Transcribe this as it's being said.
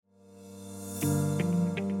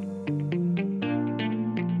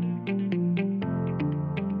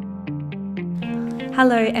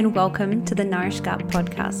Hello and welcome to the Nourish Gut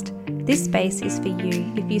podcast. This space is for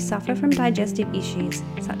you if you suffer from digestive issues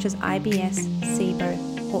such as IBS,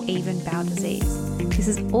 SIBO, or even bowel disease. This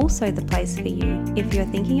is also the place for you if you're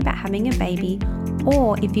thinking about having a baby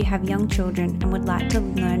or if you have young children and would like to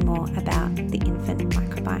learn more about the infant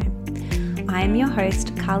microbiome. I am your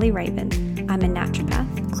host, Carly Raven. I'm a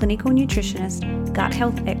naturopath, clinical nutritionist, gut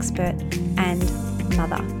health expert, and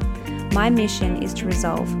mother. My mission is to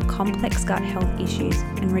resolve complex gut health issues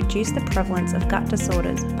and reduce the prevalence of gut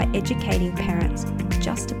disorders by educating parents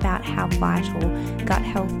just about how vital gut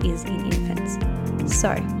health is in infants.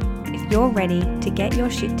 So, if you're ready to get your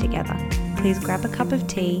shit together, please grab a cup of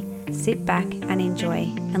tea, sit back and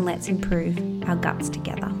enjoy, and let's improve our guts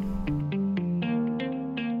together.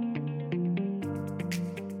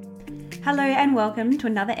 Hello and welcome to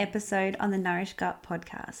another episode on the Nourish Gut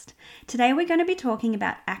podcast. Today we're going to be talking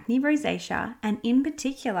about acne rosacea and in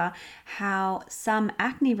particular how some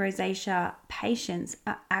acne rosacea patients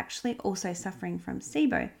are actually also suffering from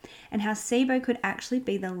SIBO and how SIBO could actually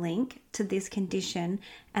be the link to this condition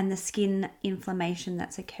and the skin inflammation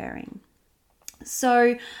that's occurring.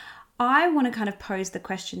 So I want to kind of pose the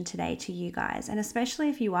question today to you guys, and especially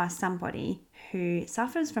if you are somebody who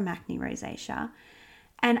suffers from acne rosacea,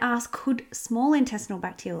 and ask, could small intestinal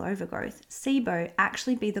bacterial overgrowth, SIBO,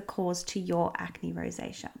 actually be the cause to your acne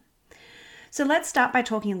rosacea? So let's start by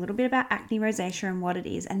talking a little bit about acne rosacea and what it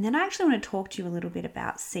is. And then I actually want to talk to you a little bit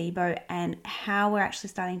about SIBO and how we're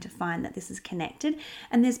actually starting to find that this is connected.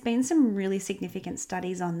 And there's been some really significant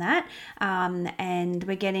studies on that. And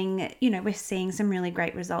we're getting, we're seeing some really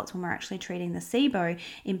great results when we're actually treating the SIBO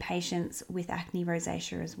in patients with acne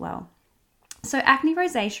rosacea as well. So acne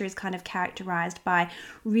rosacea is kind of characterized by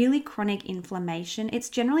really chronic inflammation. It's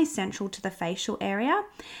generally central to the facial area,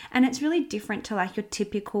 and it's really different to like your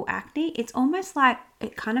typical acne. It's almost like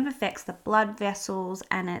it kind of affects the blood vessels,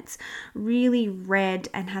 and it's really red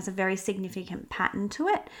and has a very significant pattern to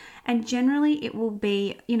it. And generally it will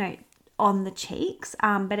be, on the cheeks,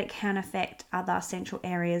 but it can affect other central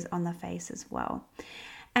areas on the face as well.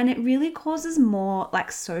 And it really causes more like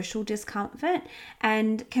social discomfort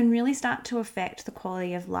and can really start to affect the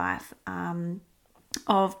quality of life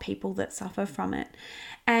of people that suffer from it.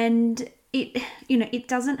 And it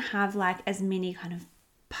doesn't have like as many kind of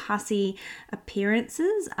pussy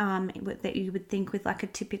appearances that you would think with like a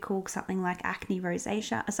typical something like acne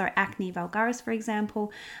vulgaris, for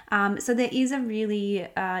example. So there is a really,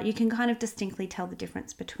 you can kind of distinctly tell the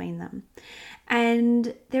difference between them.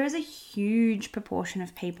 And there is a huge proportion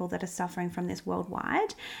of people that are suffering from this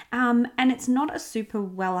worldwide. And it's not a super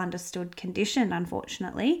well understood condition,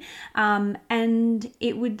 unfortunately. And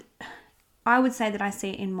I would say that I see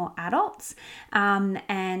it in more adults,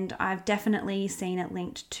 and I've definitely seen it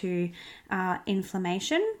linked to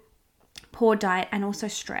inflammation, poor diet, and also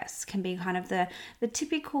stress can be kind of the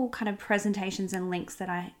typical kind of presentations and links that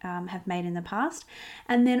I have made in the past.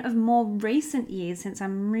 And then of more recent years, since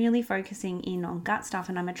I'm really focusing in on gut stuff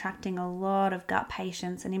and I'm attracting a lot of gut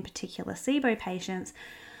patients and in particular SIBO patients,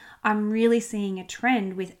 I'm really seeing a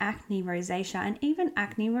trend with acne rosacea and even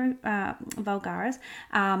acne vulgaris,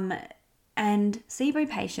 and SIBO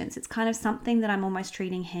patients. It's kind of something that I'm almost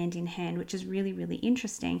treating hand in hand, which is really, really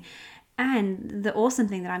interesting. And the awesome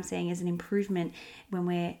thing that I'm seeing is an improvement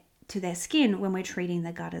to their skin when we're treating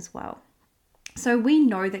the gut as well. So we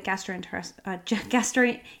know that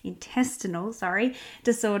gastrointestinal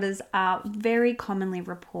disorders are very commonly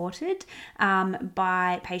reported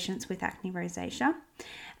by patients with acne rosacea.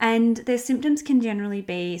 And their symptoms can generally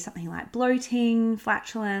be something like bloating,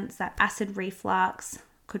 flatulence, that acid reflux,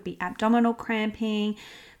 could be abdominal cramping,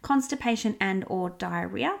 constipation and or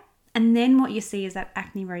diarrhea. And then what you see is that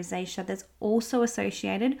acne rosacea that's also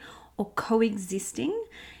associated or coexisting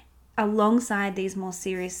alongside these more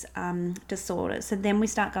serious disorders. So then we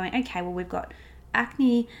start going, okay, well, we've got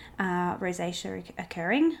acne rosacea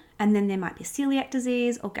occurring, and then there might be celiac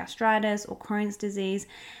disease or gastritis or Crohn's disease.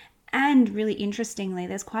 And really interestingly,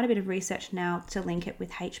 there's quite a bit of research now to link it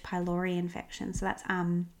with H. pylori infection. So that's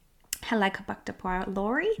Helicobacter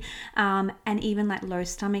pylori, and even like low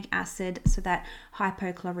stomach acid, so that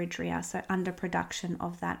hypochlorhydria, so underproduction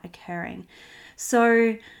of that occurring.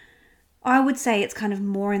 So I would say it's kind of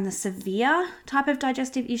more in the severe type of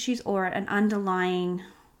digestive issues or an underlying,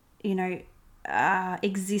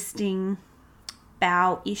 existing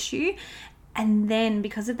bowel issue. And then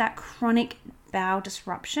because of that chronic bowel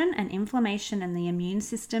disruption and inflammation and the immune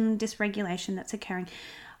system dysregulation that's occurring,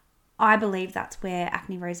 I believe that's where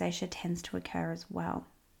acne rosacea tends to occur as well.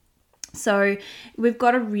 So we've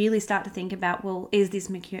got to really start to think about, well, is this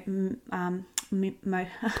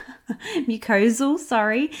mucosal,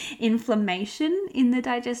 inflammation in the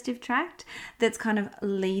digestive tract that's kind of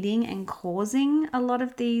leading and causing a lot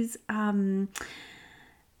of these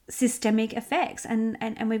systemic effects, and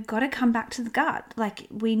we've got to come back to the gut. Like,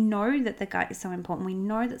 we know that the gut is so important. We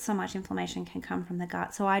know that so much inflammation can come from the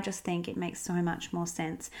gut. So I just think it makes so much more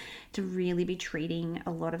sense to really be treating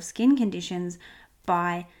a lot of skin conditions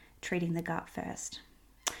by treating the gut first.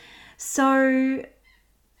 So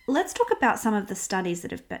let's talk about some of the studies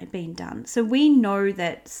that have been done. So we know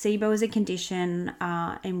that SIBO is a condition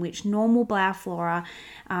in which normal bowel flora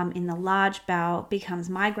in the large bowel becomes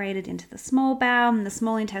migrated into the small bowel, and the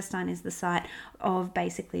small intestine is the site of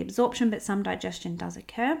basically absorption, but some digestion does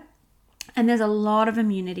occur. And there's a lot of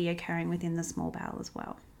immunity occurring within the small bowel as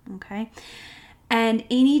well, okay? And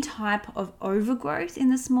any type of overgrowth in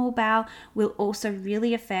the small bowel will also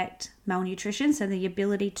really affect malnutrition, so the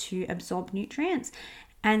ability to absorb nutrients,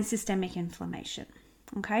 and systemic inflammation.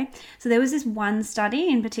 Okay, so there was this one study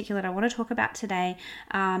in particular that I want to talk about today.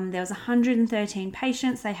 There was 113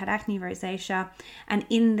 patients. They had acne rosacea, and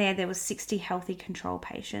in there was 60 healthy control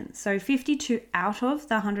patients. So 52 out of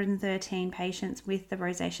the 113 patients with the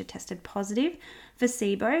rosacea tested positive for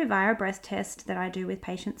SIBO via a breath test that I do with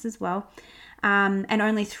patients as well, and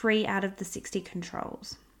only 3 out of the 60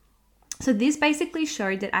 controls. So this basically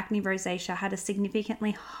showed that acne rosacea had was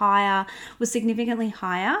significantly higher with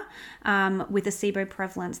a SIBO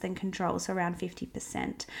prevalence than control. So around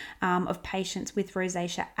 50% of patients with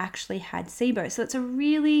rosacea actually had SIBO. So it's a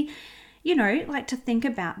really, like to think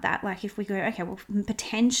about that. Like if we go, okay, well,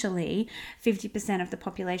 potentially 50% of the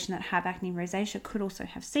population that have acne rosacea could also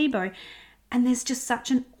have SIBO. And there's just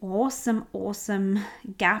such an awesome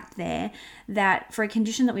gap there that for a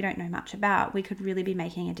condition that we don't know much about, we could really be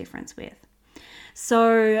making a difference with.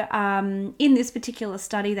 So in this particular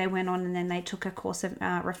study, they went on and then they took a course of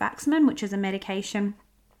rifaximin, which is a medication.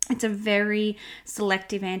 It's a very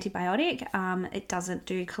selective antibiotic. It doesn't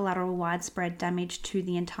do collateral widespread damage to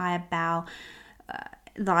the entire bowel,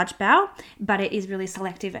 large bowel, but it is really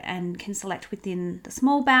selective and can select within the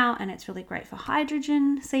small bowel, and it's really great for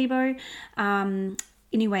hydrogen SIBO.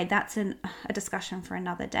 Anyway, that's a discussion for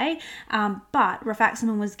another day. But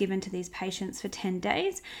rifaximin was given to these patients for 10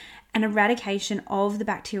 days, and eradication of the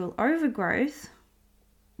bacterial overgrowth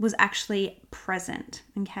was actually present,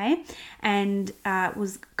 okay, and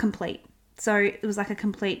was complete. So it was like a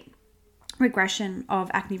complete regression of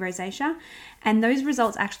acne rosacea, and those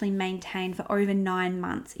results actually maintained for over 9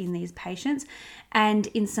 months in these patients. And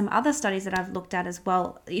in some other studies that I've looked at as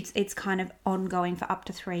well, it's kind of ongoing for up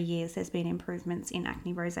to 3 years. There's been improvements in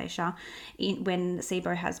acne rosacea when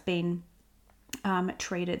SIBO has been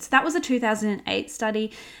treated. So that was a 2008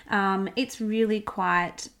 study. It's really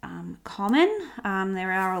quite common.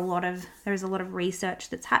 There is a lot of research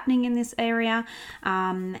that's happening in this area,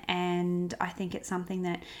 and I think it's something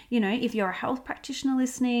that, if you're a health practitioner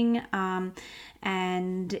listening,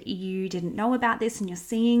 and you didn't know about this, and you're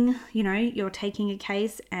seeing, you're taking a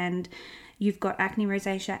case and you've got acne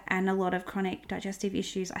rosacea and a lot of chronic digestive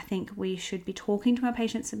issues, I think we should be talking to our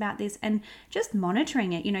patients about this and just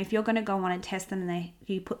monitoring it. If you're going to go on and test them and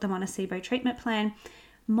you put them on a SIBO treatment plan,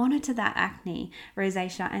 monitor that acne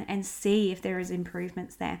rosacea and see if there is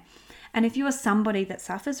improvements there. And if you are somebody that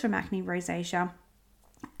suffers from acne rosacea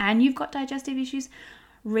and you've got digestive issues,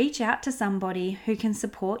 reach out to somebody who can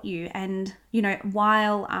support you. And,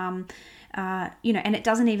 while and it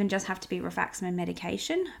doesn't even just have to be rifaximin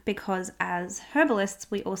medication, because as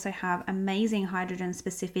herbalists, we also have amazing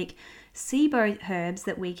hydrogen-specific SIBO herbs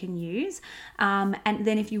that we can use. And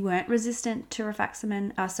then if you weren't resistant to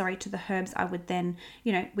to the herbs, I would then,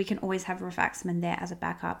 we can always have rifaximin there as a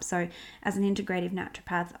backup. So as an integrative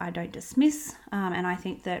naturopath, I don't dismiss, and I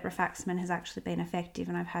think that rifaximin has actually been effective,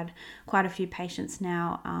 and I've had quite a few patients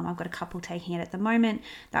now. I've got a couple taking it at the moment.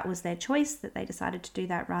 That was their choice, that they decided to do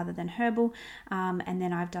that rather than herbal. And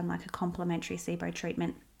then I've done like a complementary SIBO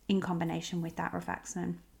treatment in combination with that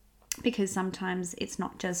rifaximin, because sometimes it's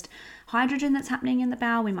not just hydrogen that's happening in the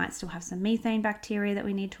bowel. We might still have some methane bacteria that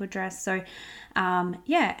we need to address. So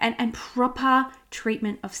and proper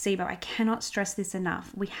treatment of SIBO. I cannot stress this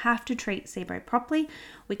enough. We have to treat SIBO properly.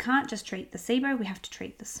 We can't just treat the SIBO. We have to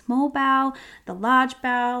treat the small bowel, the large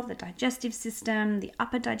bowel, the digestive system, the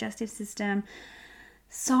upper digestive system.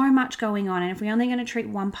 So much going on, and if we're only going to treat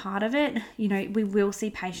one part of it, we will see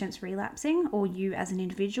patients relapsing, or you as an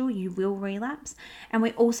individual, you will relapse. And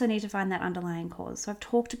we also need to find that underlying cause. So I've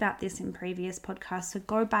talked about this in previous podcasts, so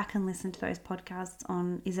go back and listen to those podcasts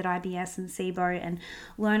on is it IBS and SIBO and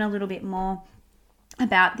learn a little bit more.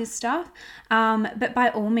 about this stuff. But by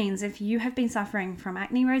all means, if you have been suffering from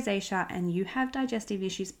acne rosacea and you have digestive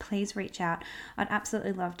issues, please reach out. I'd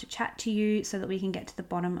absolutely love to chat to you so that we can get to the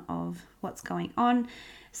bottom of what's going on.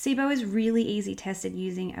 SIBO is really easy tested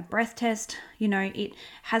using a breath test. It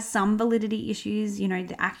has some validity issues,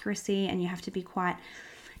 the accuracy, and you have to be quite,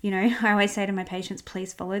 I always say to my patients,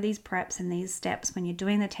 please follow these preps and these steps when you're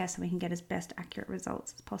doing the test so we can get as best accurate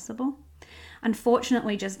results as possible.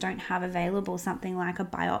 Unfortunately, just don't have available something like a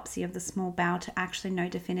biopsy of the small bowel to actually know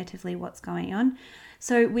definitively what's going on.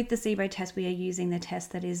 So with the SIBO test, we are using the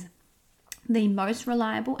test that is the most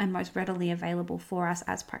reliable and most readily available for us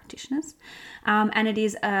as practitioners. And it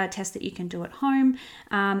is a test that you can do at home,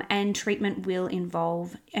 and treatment will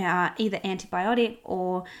involve either antibiotic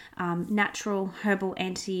or natural herbal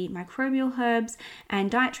antimicrobial herbs, and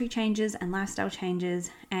dietary changes and lifestyle changes,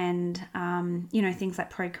 and things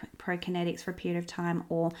like prokinetics for a period of time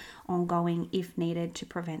or ongoing if needed to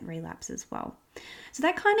prevent relapse as well. So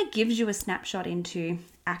that kind of gives you a snapshot into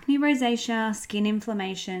acne rosacea, skin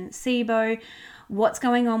inflammation, SIBO, what's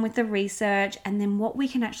going on with the research, and then what we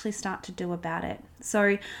can actually start to do about it.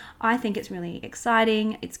 So I think it's really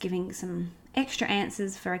exciting. It's giving some extra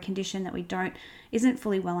answers for a condition that isn't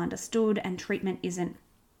fully well understood, and treatment isn't,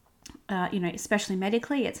 especially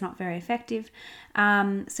medically, it's not very effective.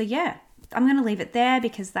 I'm going to leave it there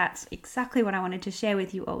because that's exactly what I wanted to share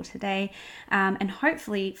with you all today. And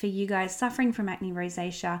hopefully for you guys suffering from acne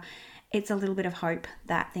rosacea, it's a little bit of hope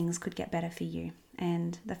that things could get better for you.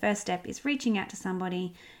 And the first step is reaching out to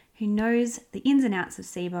somebody who knows the ins and outs of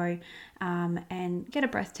SIBO, and get a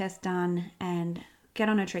breath test done and get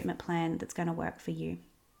on a treatment plan that's going to work for you.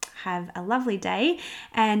 Have a lovely day,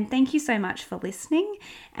 and thank you so much for listening,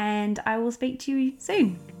 and I will speak to you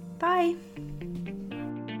soon. Bye.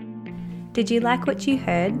 Did you like what you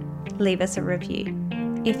heard? Leave us a review.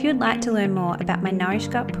 If you'd like to learn more about my Nourish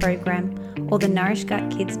Gut program or the Nourish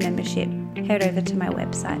Gut Kids membership, head over to my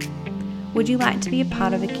website. Would you like to be a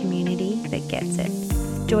part of a community that gets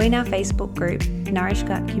it? Join our Facebook group, Nourish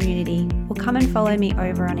Gut Community, or come and follow me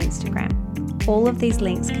over on Instagram. All of these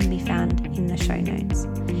links can be found in the show notes.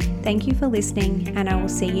 Thank you for listening, and I will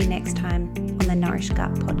see you next time on the Nourish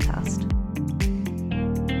Gut podcast.